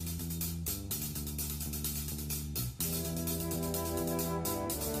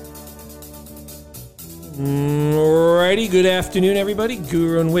Alrighty, good afternoon, everybody.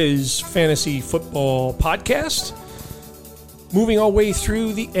 Guru and Wiz Fantasy Football Podcast. Moving our way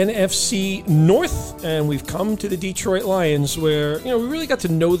through the NFC North, and we've come to the Detroit Lions, where we really got to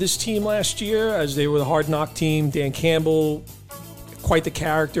know this team last year as they were the hard knock team. Dan Campbell, quite the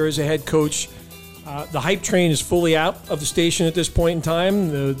character as a head coach. The hype train is fully out of the station at this point in time.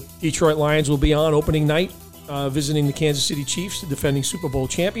 The Detroit Lions will be on opening night, visiting the Kansas City Chiefs, the defending Super Bowl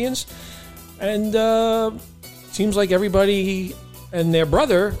champions. And it seems like everybody and their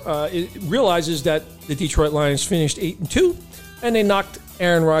brother realizes that the Detroit Lions finished 8-2, and they knocked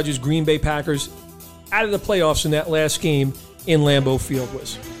Aaron Rodgers' Green Bay Packers out of the playoffs in that last game in Lambeau Field.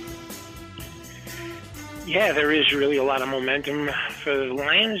 Was. Yeah, there is really a lot of momentum for the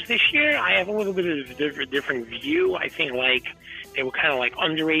Lions this year. I have a little bit of a different view. I think they were kind of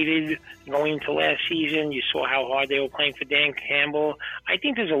underrated going into last season. You saw how hard they were playing for Dan Campbell. I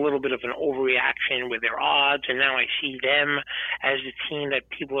think there's a little bit of an overreaction with their odds, and now I see them as the team that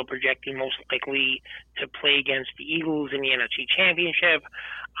people are projecting most likely to play against the Eagles in the NFC Championship.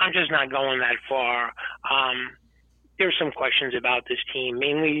 I'm just not going that far. There's some questions about this team,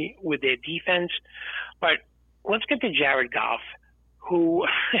 mainly with their defense. But let's get to Jared Goff, who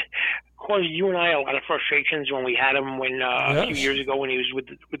caused you and I a lot of frustrations when we had him a few years ago when he was with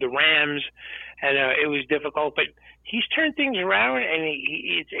the Rams, and it was difficult. But he's turned things around, and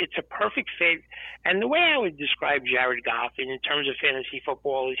it's a perfect fit. And the way I would describe Jared Goff in terms of fantasy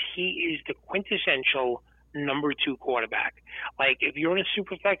football is he is the quintessential number 2 quarterback. If you're in a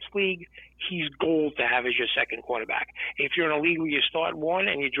Superflex league, he's gold to have as your second quarterback. If you're in a league where you start one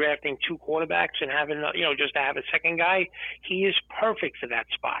and you're drafting 2 quarterbacks and having, just to have a second guy, he is perfect for that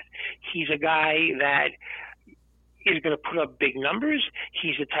spot. He's a guy that is going to put up big numbers.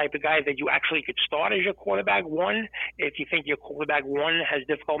 He's the type of guy that you actually could start as your quarterback 1 if you think your quarterback 1 has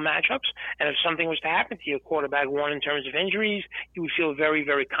difficult matchups. And if something was to happen to your quarterback 1 in terms of injuries, you would feel very,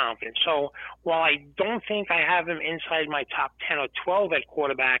 very confident. So while I don't think I have him inside my top 10 or 12 at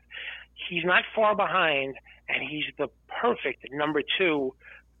quarterback, he's not far behind, and he's the perfect number 2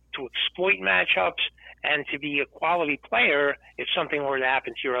 to exploit matchups and to be a quality player if something were to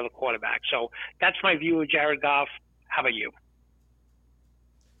happen to your other quarterback. So that's my view of Jared Goff. How about you?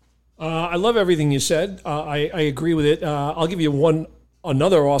 I love everything you said. I agree with it. I'll give you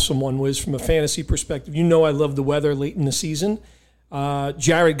another awesome one was from a fantasy perspective. I love the weather late in the season.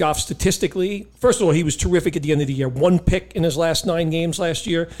 Jared Goff statistically, first of all, he was terrific at the end of the year. 1 pick in his last 9 games last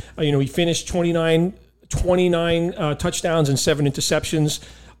year. He finished 29 touchdowns and 7 interceptions.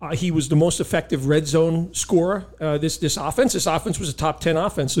 He was the most effective red zone scorer. This offense was a top 10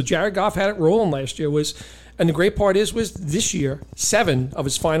 offense. So Jared Goff had it rolling last year. And the great part was this year, 7 of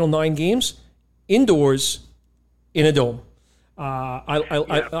his final 9 games indoors in a dome.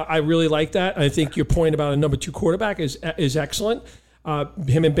 I really like that. I think your point about a number 2 quarterback is excellent.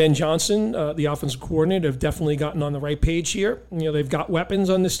 Him and Ben Johnson, the offensive coordinator, have definitely gotten on the right page here. They've got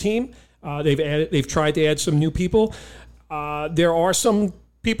weapons on this team. They've tried to add some new people. There are some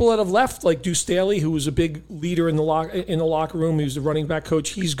people that have left, like Deuce Staley, who was a big leader in the locker room. He was the running back coach.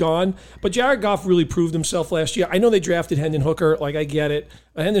 He's gone. But Jared Goff really proved himself last year. I know they drafted Hendon Hooker. I get it.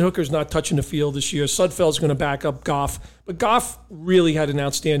 Hendon Hooker's not touching the field this year. Sudfeld's going to back up Goff. But Goff really had an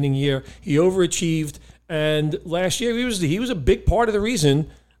outstanding year. He overachieved. And last year, he was a big part of the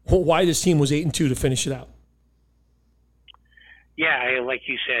reason why this team was 8-2 to finish it out. Yeah, like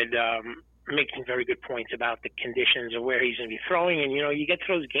you said, making very good points about the conditions of where he's going to be throwing. And, you get to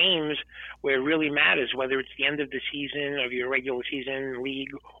those games where it really matters, whether it's the end of the season of your regular season league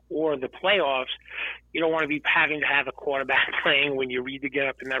or the playoffs. You don't want to be having to have a quarterback playing when you read to get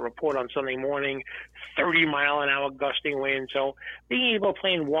up in that report on Sunday morning, 30-mile-an-hour gusting wind. So being able to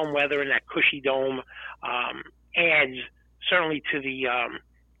play in warm weather in that cushy dome adds certainly to the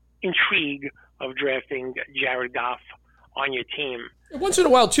intrigue of drafting Jared Goff on your team. Once in a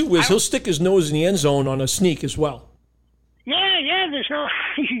while, too, Wiz, he'll stick his nose in the end zone on a sneak as well. Yeah. There's no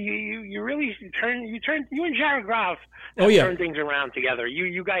you really turn you and Jared Goff turn things around together.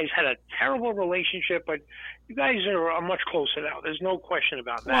 You guys had a terrible relationship, but you guys are much closer now. There's no question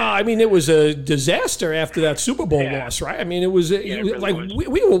about that. Well, it was a disaster after that Super Bowl loss, right? It was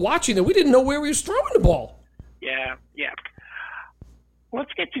we were watching it. We didn't know where he was throwing the ball. Yeah.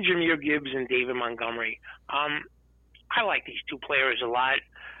 Let's get to Jahmyr Gibbs and David Montgomery. I like these 2 players a lot.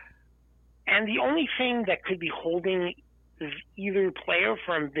 And the only thing that could be holding either player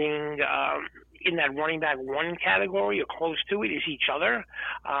from being in that running back 1 category or close to it is each other.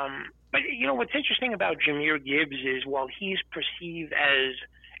 But, what's interesting about Jahmyr Gibbs is while he's perceived as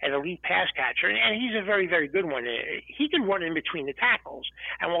an elite pass catcher, and he's a very, very good one. He can run in between the tackles.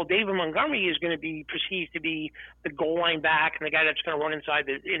 And while David Montgomery is going to be perceived to be the goal line back and the guy that's going to run inside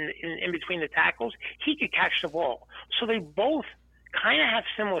in between the tackles, he could catch the ball. So they both kind of have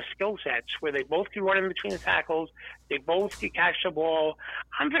similar skill sets where they both can run in between the tackles. They both can catch the ball.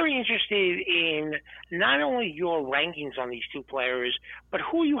 I'm very interested in not only your rankings on these two players, but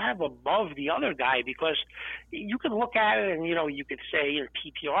who you have above the other guy, because you could look at it and, you could say in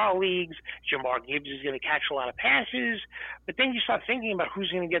PPR leagues, Jamar Gibbs is going to catch a lot of passes, but then you start thinking about who's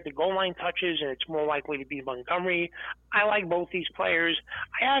going to get the goal line touches, and it's more likely to be Montgomery. I like both these players.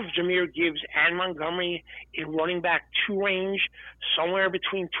 I have Jahmyr Gibbs and Montgomery in running back 2 range, somewhere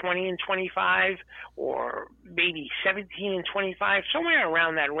between 20 and 25, or maybe 17 and 25, somewhere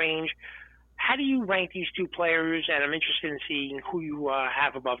around that range. How do you rank these two players? And I'm interested in seeing who you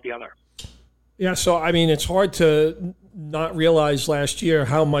have above the other. Yeah, so, I mean, it's hard to not realize last year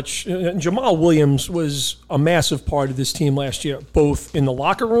how much Jamal Williams was a massive part of this team last year, both in the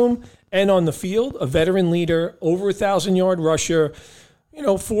locker room and on the field, a veteran leader, over 1,000-yard rusher,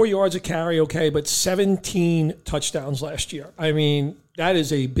 4 yards a carry, okay, but 17 touchdowns last year. I mean, that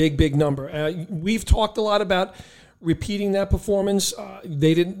is a big, big number. We've talked a lot about repeating that performance.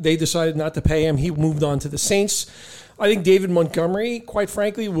 They decided not to pay him. He moved on to the Saints. I think David Montgomery, quite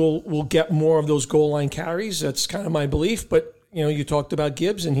frankly, will get more of those goal line carries. That's kind of my belief. But you talked about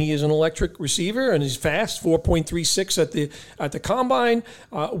Gibbs, and he is an electric receiver, and he's fast, 4.36 at the combine.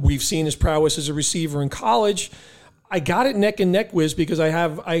 We've seen his prowess as a receiver in college. I got it neck and neck, Wiz, because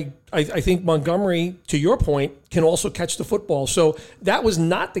I think Montgomery, to your point, can also catch the football. So that was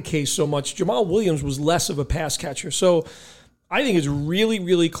not the case so much. Jamal Williams was less of a pass catcher. So I think it's really,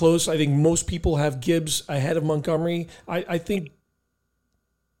 really close. I think most people have Gibbs ahead of Montgomery. I think,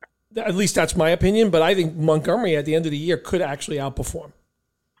 at least that's my opinion, but I think Montgomery at the end of the year could actually outperform.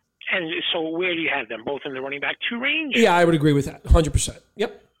 And so where do you have them? Both in the running back 2 range? Yeah, I would agree with that, 100%.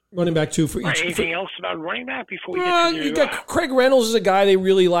 Yep. Running back 2 for each. Anything else about running back before we get to you got Craig Reynolds is a guy they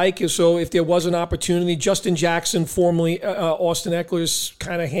really like. So if there was an opportunity, Justin Jackson, formerly Austin Eckler's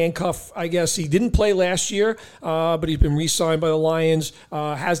kind of handcuff, I guess. He didn't play last year, but he's been re-signed by the Lions.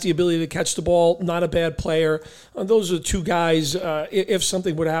 Has the ability to catch the ball. Not a bad player. Those are 2 guys. If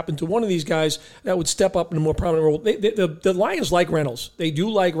something would happen to one of these guys, that would step up in a more prominent role. The Lions like Reynolds. They do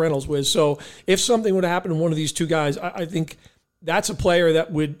like Reynolds, Wiz. So if something would happen to one of these 2 guys, I think that's a player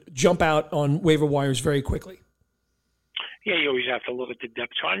that would jump out on waiver wires very quickly. Yeah, you always have to look at the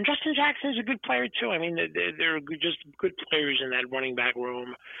depth chart. And Justin Jackson is a good player, too. I mean, they're just good players in that running back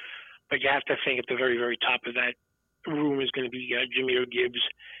room. But you have to think at the very, very top of that room is going to be Jahmyr Gibbs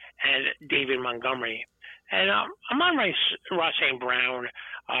and David Montgomery. And Amon-Ra St. Brown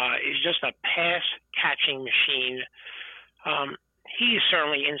is just a pass-catching machine. He is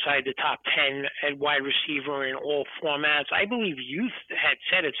certainly inside the top 10 at wide receiver in all formats. I believe you had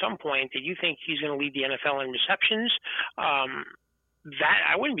said at some point that you think he's going to lead the NFL in receptions. That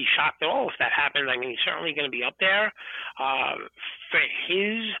I wouldn't be shocked at all if that happened. I mean, he's certainly going to be up there. For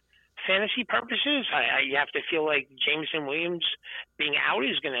his fantasy purposes, you have to feel like Jameson Williams being out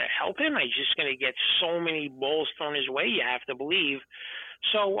is going to help him. He's just going to get so many balls thrown his way, you have to believe.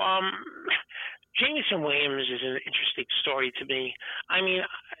 So, Jameson Williams is an interesting story to me. I mean,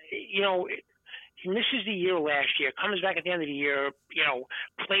 he misses the year last year, comes back at the end of the year,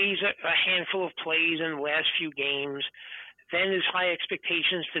 plays a handful of plays in the last few games. Then there's high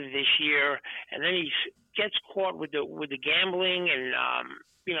expectations for this year, and then he gets caught with the gambling and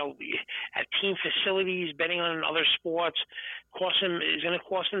at team facilities, betting on other sports. Is going to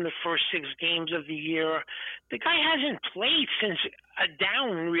cost him the first 6 games of the year. The guy hasn't played since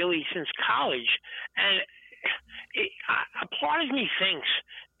college, and a part of me thinks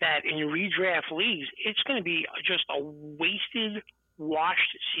that in redraft leagues, it's going to be just a wasted,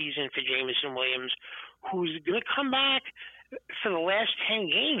 washed season for Jameson Williams, who's going to come back for the last 10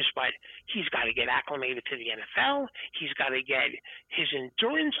 games, but he's got to get acclimated to the NFL. He's got to get his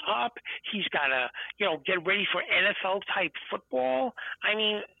endurance up. He's got to, get ready for NFL-type football. I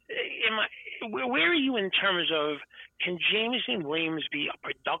mean, where are you in terms of, can Jameson Williams be a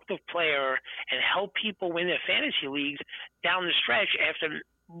productive player and help people win their fantasy leagues down the stretch after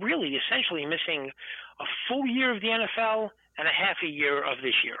really essentially missing a full year of the NFL and a half a year of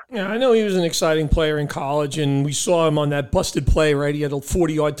this year? Yeah, I know he was an exciting player in college, and we saw him on that busted play, right? He had a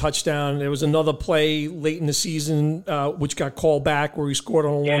 40-yard touchdown. There was another play late in the season which got called back where he scored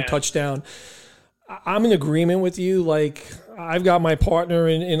on a long touchdown. I'm in agreement with you. Like, I've got my partner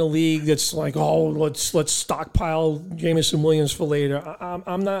in a league that's like, let's stockpile Jameson Williams for later.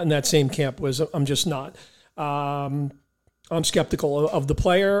 I'm not in that same camp, I'm just not. I'm skeptical of the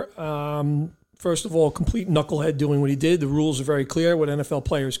player. First of all, complete knucklehead doing what he did. The rules are very clear what NFL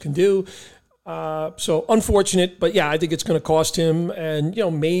players can do. So unfortunate, but yeah, I think it's going to cost him. And,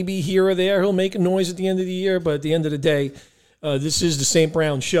 maybe here or there he'll make a noise at the end of the year. But at the end of the day, this is the St.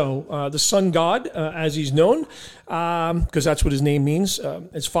 Brown show. The Sun God, as he's known, because that's what his name means.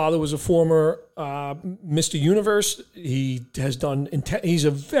 His father was a former Mr. Universe. He has done. He's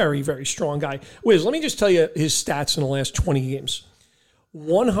a very, very strong guy. Wiz, let me just tell you his stats in the last 20 games: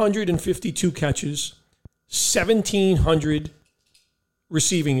 152 catches, 1,700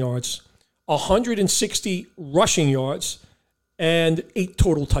 receiving yards, 160 rushing yards, and 8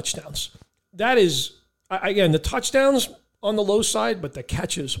 total touchdowns. That is, again, the touchdowns on the low side, but the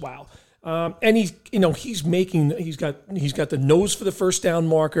catches, wow. And he's got the nose for the first down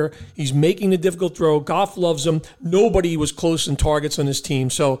marker. He's making the difficult throw. Goff loves him. Nobody was close in targets on his team.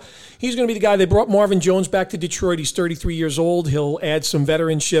 So he's going to be the guy. They brought Marvin Jones back to Detroit. He's 33 years old. He'll add some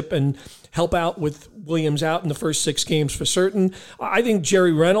veteranship and help out with Williams out in the first 6 games for certain. I think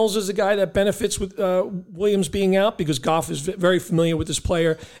Jerry Reynolds is a guy that benefits with Williams being out because Goff is very familiar with this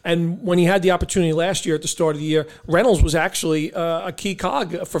player. And when he had the opportunity last year at the start of the year, Reynolds was actually a key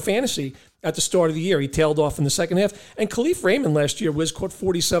cog for fantasy at the start of the year. He tailed off in the second half. And Khalif Raymond last year caught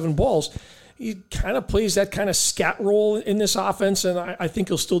 47 balls. He kind of plays that kind of scat role in this offense, and I think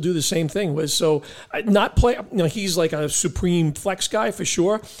he'll still do the same thing. So not play, he's like a supreme flex guy for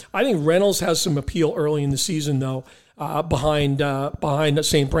sure. I think Reynolds has some appeal early in the season, though, behind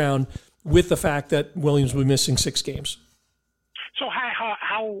St. Brown, with the fact that Williams will be missing 6 games. So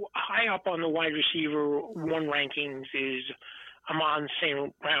how high up on the wide receiver one rankings is Amon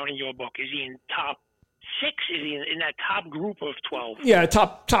St. Brown in your book? Is he in top 6? Is he in that top group of 12? Yeah,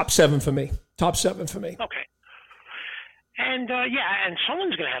 top 7 for me. Top 7 for me. Okay. And and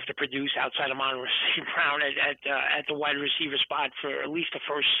someone's going to have to produce outside of Amon St. Brown at the wide receiver spot for at least the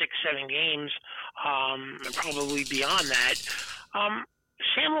first 6-7 games, and probably beyond that.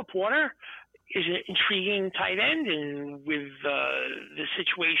 Sam Laporta is an intriguing tight end, and with the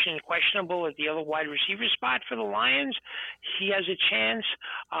situation questionable at the other wide receiver spot for the Lions, he has a chance.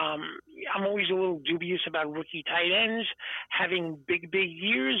 I'm always a little dubious about rookie tight ends having big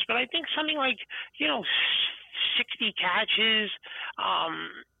years, but I think something like 60 catches,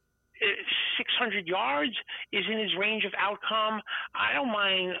 600 yards is in his range of outcome. I don't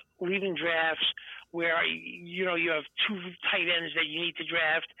mind leaving drafts where you have 2 tight ends that you need to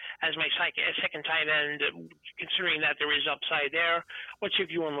draft as my second tight end, considering that there is upside there. What's your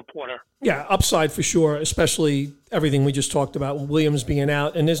view on Laporta? Yeah, upside for sure, especially everything we just talked about, Williams being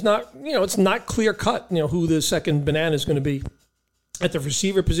out. And there's not, it's not clear cut, who the second banana is going to be. At the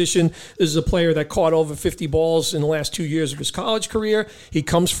receiver position, this is a player that caught over 50 balls in the last 2 years of his college career. He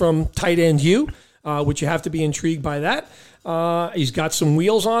comes from tight end U, which you have to be intrigued by that. He's got some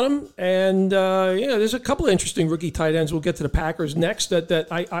wheels on him, and there's a couple of interesting rookie tight ends. We'll get to the Packers next that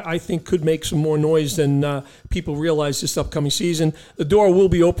I think could make some more noise than people realize this upcoming season. The door will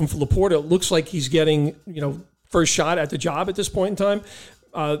be open for Laporta. It looks like he's getting first shot at the job at this point in time.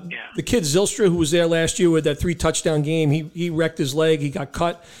 The kid Zylstra, who was there last year with that 3-touchdown game, he wrecked his leg. He got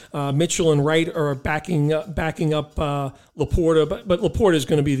cut. Mitchell and Wright are backing up Laporta, but Laporta is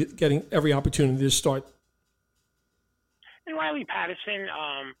going to be getting every opportunity to start. And Riley Patterson,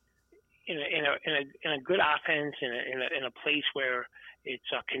 in a good offense, in a place where it's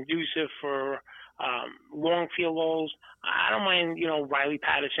conducive for long field goals. I don't mind, Riley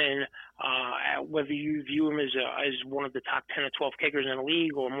Patterson, whether you view him as one of the top 10 or 12 kickers in the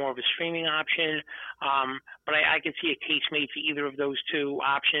league or more of a streaming option. But I could see a case made for either of those 2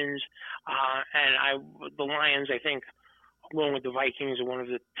 options. And the Lions, I think, along with the Vikings, are one of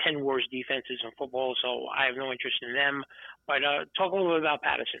the 10 worst defenses in football, so I have no interest in them. But talk a little bit about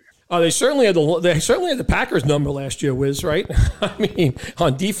Patterson. They certainly had the Packers number last year, Wiz, right? I mean,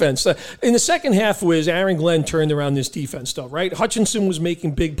 on defense. In the second half, Wiz, Aaron Glenn turned around this defense, though, right? Hutchinson was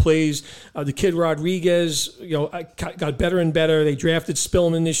making big plays. The kid Rodriguez, got better and better. They drafted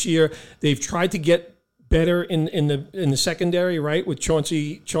Spillman this year. They've tried to get better in the secondary, right? With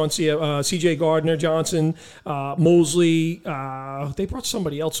Chauncey, C.J. Gardner, Johnson, Mosley. They brought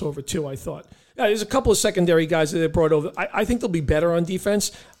somebody else over too, I thought. There's a couple of secondary guys that they brought over. I think they'll be better on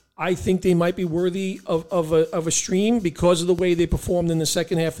defense. I think they might be worthy of a stream because of the way they performed in the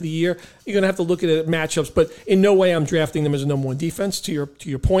second half of the year. You're going to have to look at it at matchups, but in no way I'm drafting them as a number 1 defense, to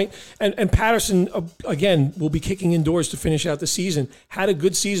your point. And Patterson, again, will be kicking indoors to finish out the season. Had a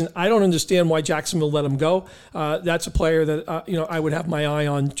good season. I don't understand why Jacksonville let him go. That's a player that I would have my eye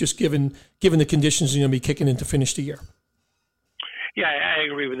on, just given the conditions you're going to be kicking in to finish the year. Yeah, I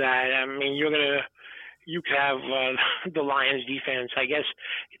agree with that. I mean, you're going to you could have the Lions defense. I guess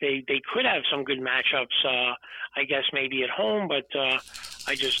they could have some good matchups. I guess maybe at home, but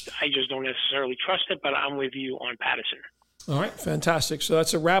I just don't necessarily trust it. But I'm with you on Patterson. All right, fantastic. So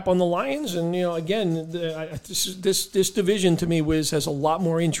that's a wrap on the Lions, and again, this division to me, Wiz, has a lot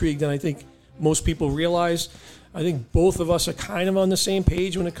more intrigue than I think most people realize. I think both of us are kind of on the same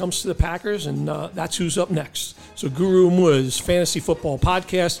page when it comes to the Packers, and that's who's up next. So Guru and Wiz, Fantasy Football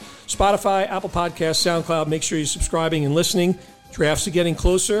Podcast, Spotify, Apple Podcasts, SoundCloud. Make sure you're subscribing and listening. Drafts are getting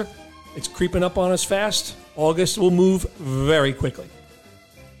closer. It's creeping up on us fast. August will move very quickly.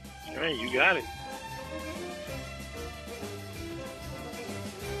 All right, you got it.